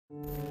Good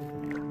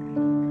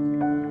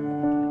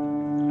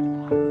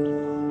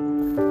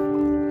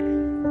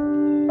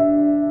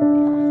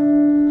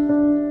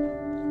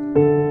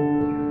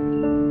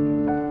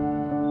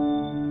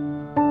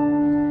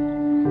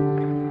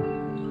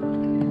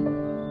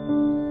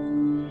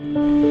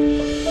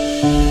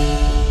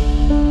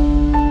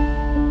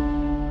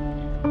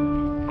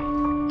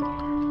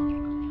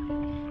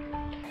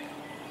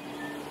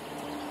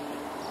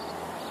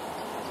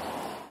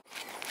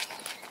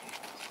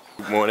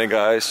morning,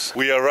 guys.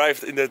 We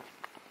arrived in that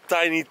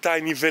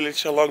tiny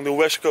village along the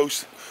west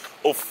coast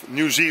of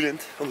New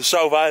Zealand on the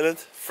South Island.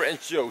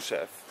 Franz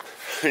Josef.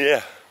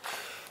 Yeah,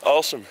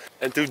 awesome.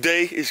 And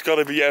today is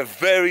gonna be a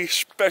very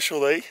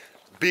special day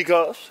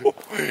because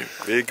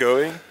we're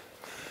going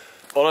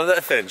on an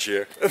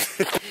adventure.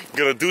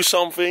 Gonna do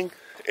something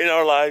in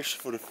our lives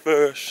for the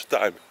first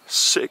time.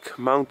 Sick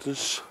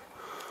mountains.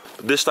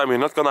 But this time we're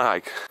not gonna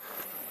hike.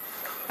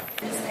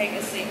 Just take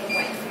a seat and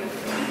wait for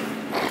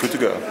you. Good to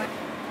go.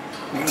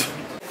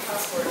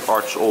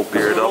 Art's all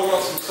geared up.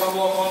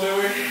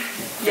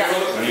 Yeah.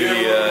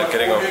 We're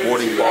getting our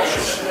boarding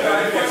passes.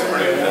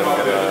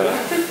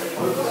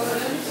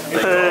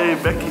 Hey,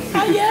 Becky.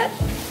 Hiya.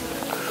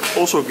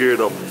 Also geared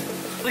up.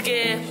 The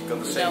gear.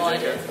 No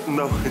idea.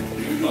 No.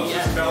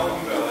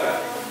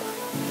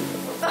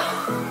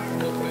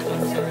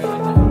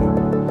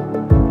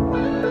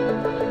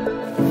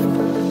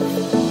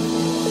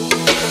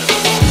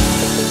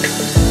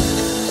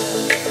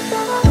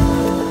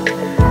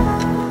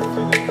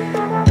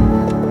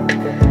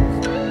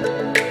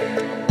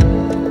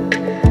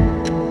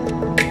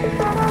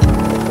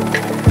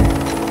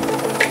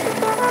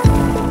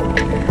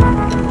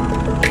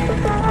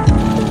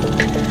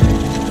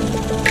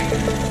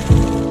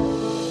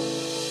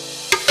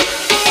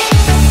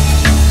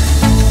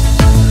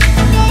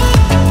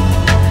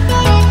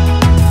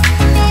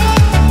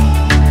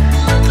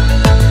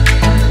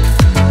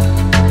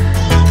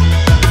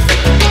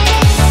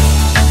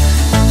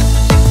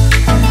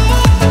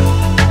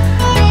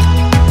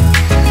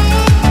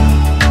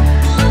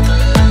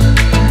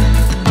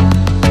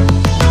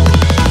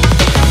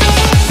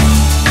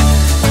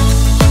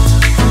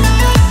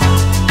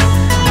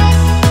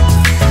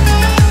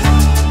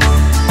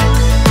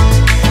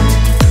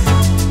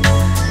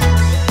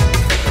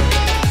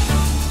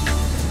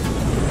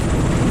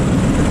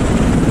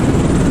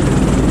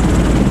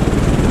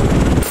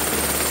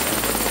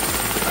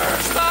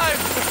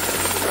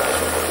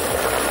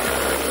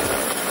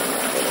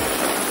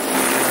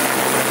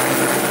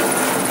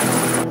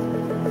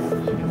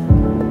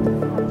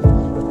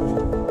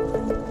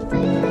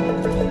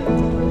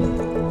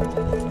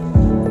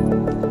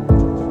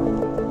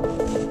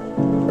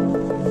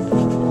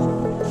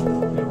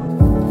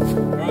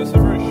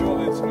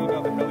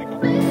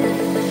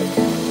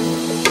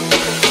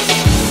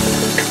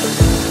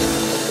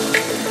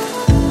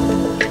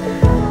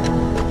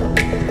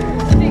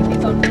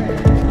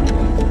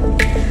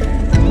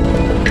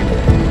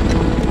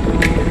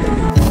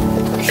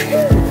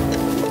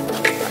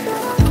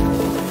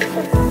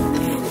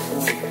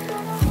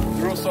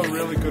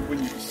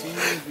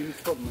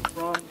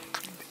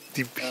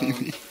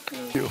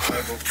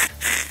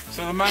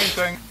 So the main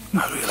thing.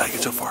 How do you like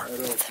it so far?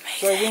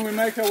 So when we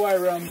make our way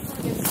around.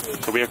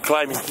 So we are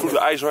climbing through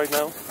the ice right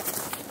now.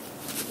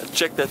 And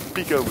check that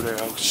peak over there,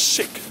 how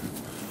sick.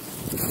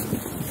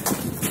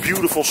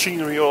 Beautiful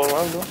scenery all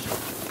around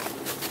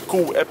us.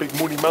 Cool epic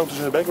moody mountains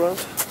in the background.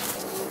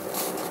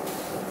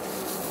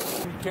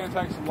 You can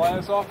take some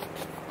layers off.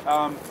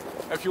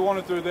 If you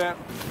want to do that,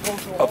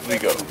 up we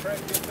go.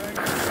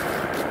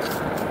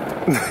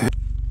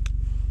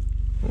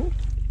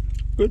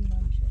 Good.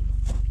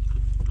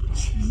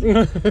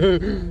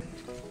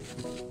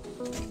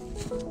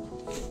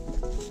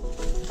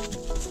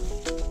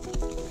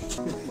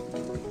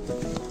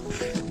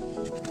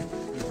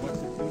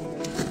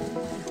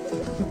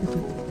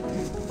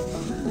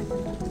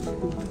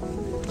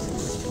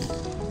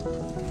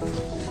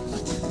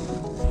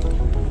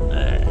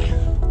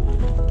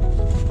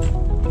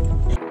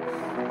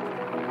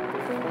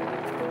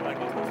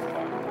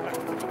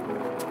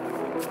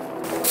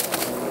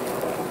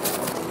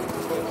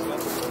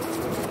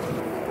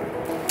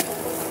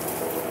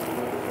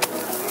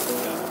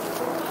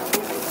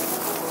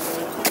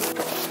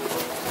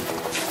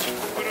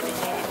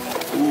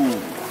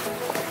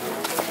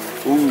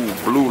 Ooh,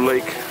 blue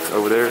lake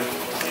over there.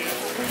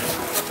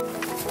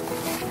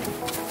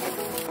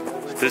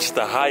 This is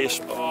the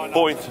highest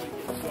point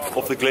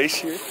of the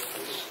glacier.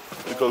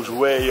 It goes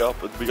way up,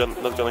 but we're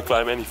not gonna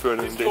climb any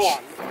further than this.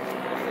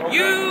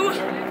 You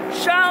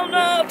shall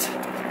not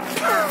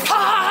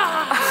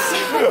pass!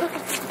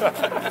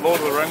 Lord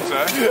of the Rings,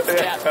 eh?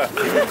 Yeah.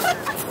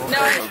 No.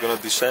 We're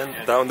gonna descend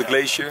down the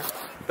glacier,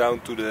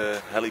 down to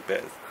the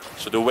helipad.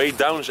 So the way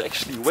down is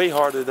actually way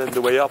harder than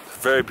the way up.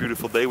 Very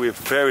beautiful day, we're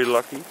very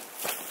lucky.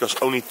 Because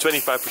only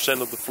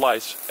 25% of the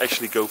flights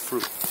actually go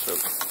through.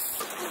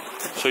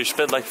 So you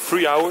spend like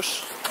 3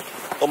 hours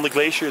on the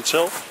glacier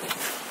itself.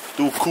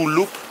 Do a cool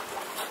loop.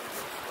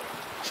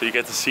 So you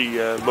get to see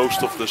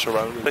most of the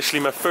surroundings.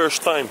 Actually my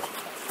first time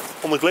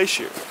on the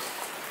glacier.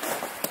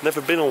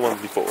 Never been on one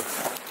before.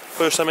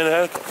 First time in a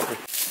helicopter.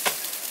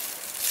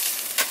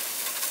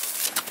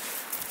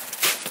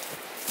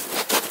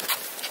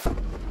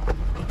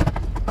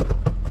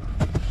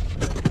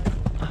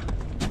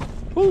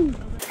 Woo!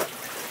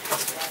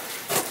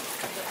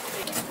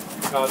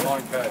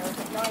 9K.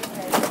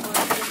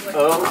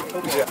 Oh,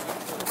 Yeah.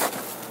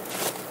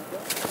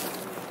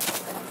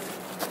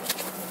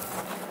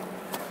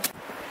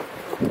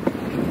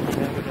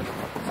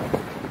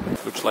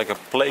 looks like a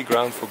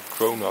playground for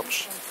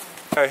grown-ups.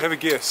 Okay, have a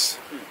guess.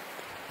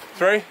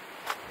 3?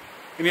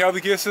 Any other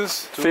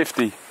guesses?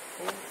 50.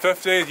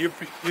 50,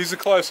 he's the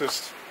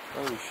closest.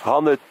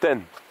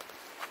 110.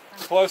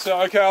 Closer,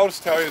 okay, I'll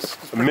just tell you.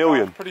 It's A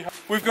million. Pretty hard.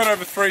 We've got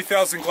over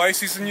 3,000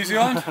 glaciers in New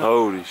Zealand.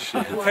 Holy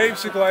shit.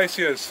 Heaps of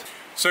glaciers.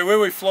 So where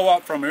we flew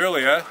up from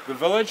earlier, the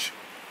village,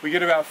 we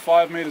get about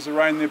 5 metres of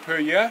rain there per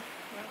year.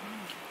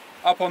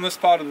 Up on this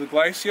part of the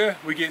glacier,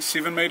 we get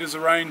 7 metres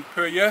of rain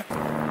per year.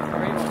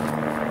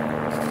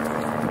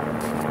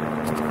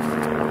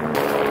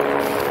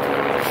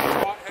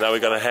 Now we're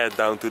gonna head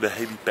down to the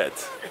helipad.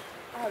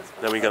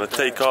 Then we're gonna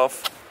take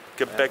off,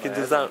 get back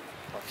into town.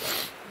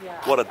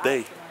 What a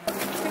day.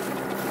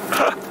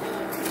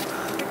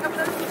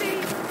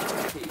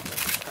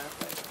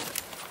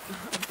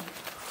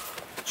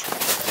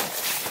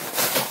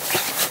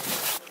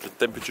 The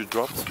temperature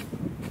dropped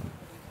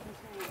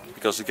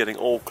because it's getting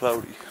all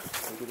cloudy. It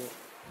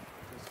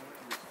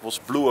was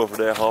blue over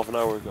there half an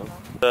hour ago.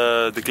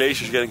 The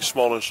glacier is getting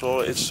smaller and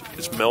smaller.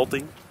 It's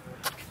melting.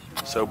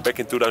 So back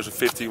in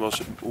 2015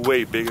 was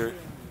way bigger.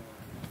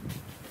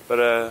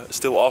 But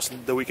still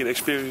awesome that we can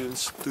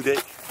experience today.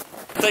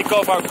 Take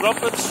off our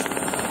trumpets.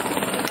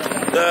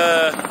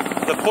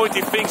 The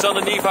pointy things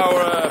underneath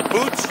our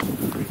boots.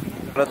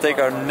 We're gonna take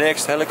our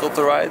next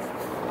helicopter ride.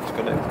 It's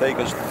gonna take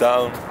us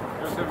down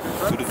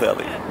to the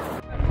valley.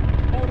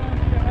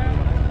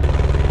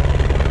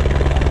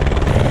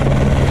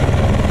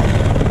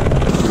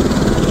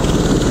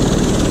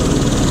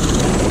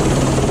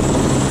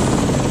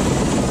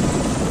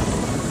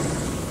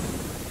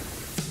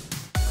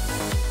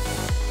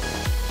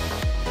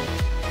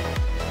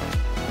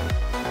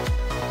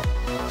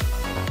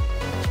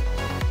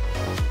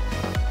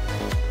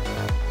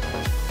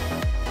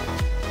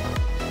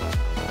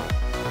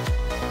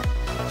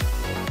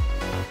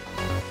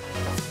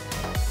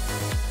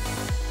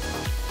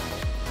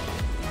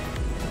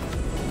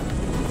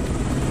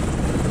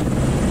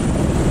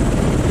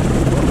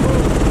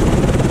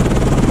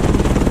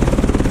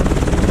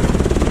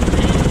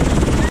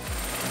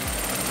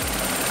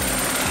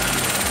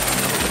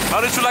 How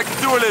did you like the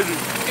tour, Lizzie?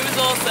 It was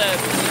awesome.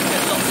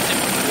 Lots of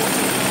different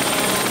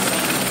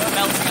waterfalls,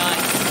 melting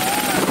ice.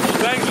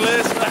 Thanks,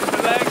 Liz.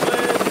 Thanks,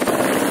 Liz.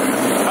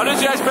 How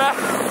did you guys back?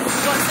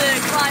 Got to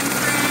climb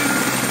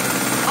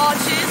through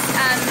arches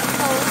and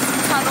holes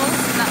and tunnels,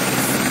 and that was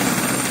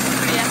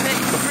pretty epic.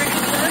 Really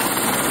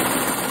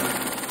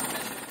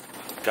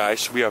good.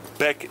 Guys, we are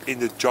back in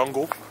the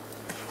jungle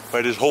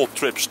where this whole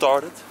trip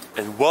started.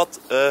 And what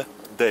a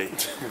day.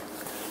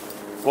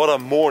 What a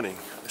morning.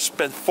 I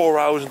spent 4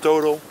 hours in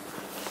total.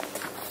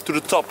 To the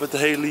top with the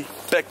heli,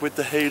 back with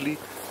the heli.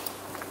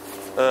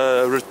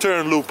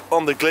 Return loop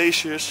on the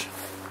glaciers.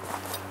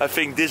 I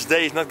think this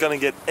day is not gonna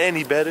get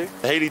any better.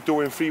 Heli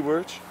tour in 3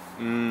 words.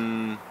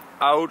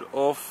 Out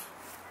of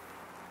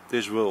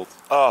this world.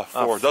 Ah,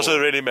 4.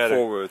 Doesn't really matter.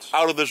 4 words.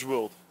 Out of this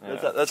world.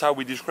 Yeah. That's how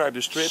we describe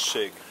this trip.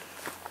 Sick.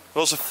 It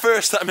was the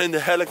first time in the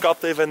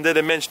helicopter, and did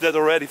I mention that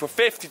already for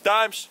 50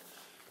 times?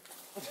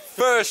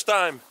 First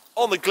time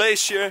on the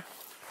glacier.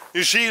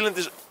 New Zealand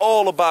is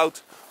all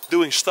about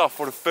doing stuff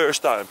for the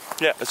first time.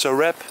 Yeah, it's a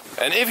wrap.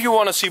 And if you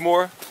want to see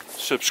more,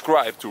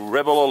 subscribe to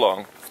Rebel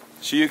Along.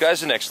 See you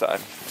guys the next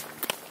time.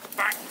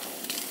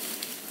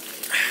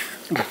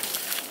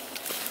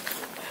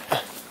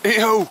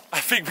 Yo,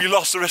 I think we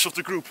lost the rest of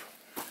the group.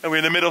 And we're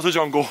in the middle of the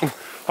jungle.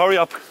 Hurry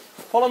up.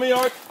 Follow me,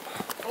 Art.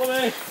 Follow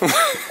me.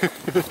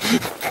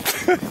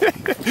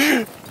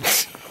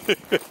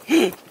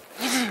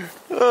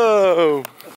 Oh.